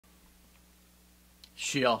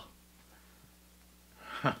Sure.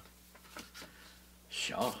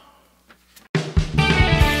 Sure.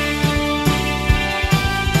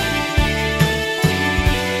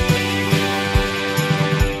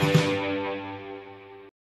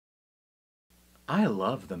 I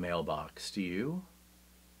love the mailbox, do you?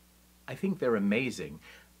 I think they're amazing.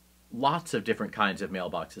 Lots of different kinds of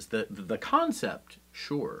mailboxes. The concept,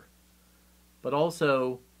 sure, but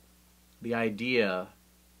also the idea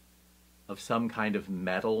of some kind of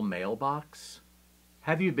metal mailbox.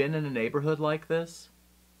 Have you been in a neighborhood like this?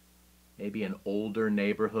 Maybe an older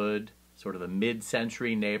neighborhood, sort of a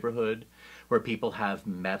mid-century neighborhood, where people have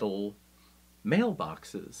metal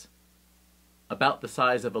mailboxes about the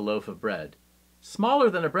size of a loaf of bread. Smaller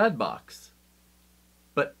than a bread box,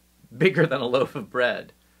 but bigger than a loaf of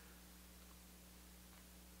bread.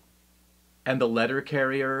 And the letter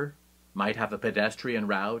carrier might have a pedestrian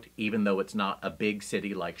route, even though it's not a big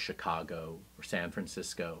city like Chicago or San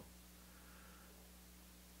Francisco.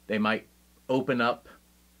 They might open up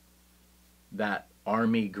that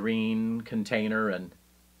army green container and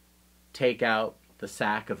take out the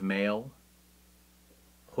sack of mail,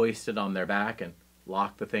 hoist it on their back, and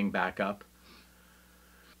lock the thing back up.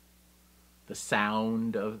 The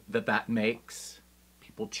sound that makes,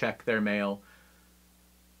 people check their mail.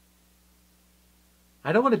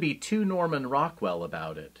 I don't want to be too Norman Rockwell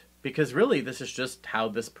about it, because really this is just how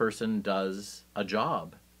this person does a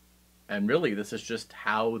job. And really this is just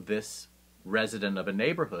how this resident of a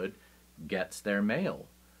neighborhood gets their mail.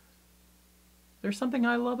 There's something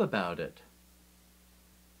I love about it.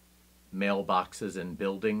 Mailboxes in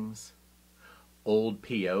buildings, old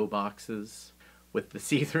P.O. boxes with the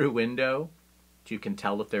see-through window, so you can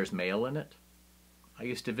tell if there's mail in it. I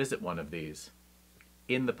used to visit one of these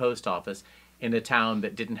in the post office in a town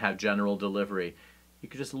that didn't have general delivery. You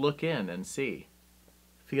could just look in and see.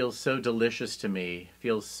 Feels so delicious to me,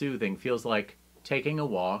 feels soothing, feels like taking a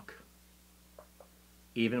walk,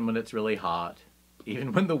 even when it's really hot,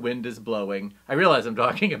 even when the wind is blowing. I realize I'm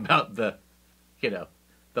talking about the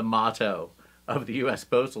motto of the U.S.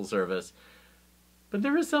 Postal Service, but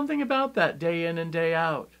there is something about that day in and day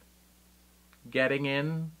out. Getting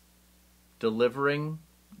in, delivering,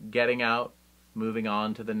 getting out, moving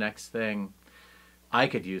on to the next thing. I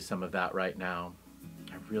could use some of that right now.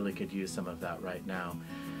 I really could use some of that right now.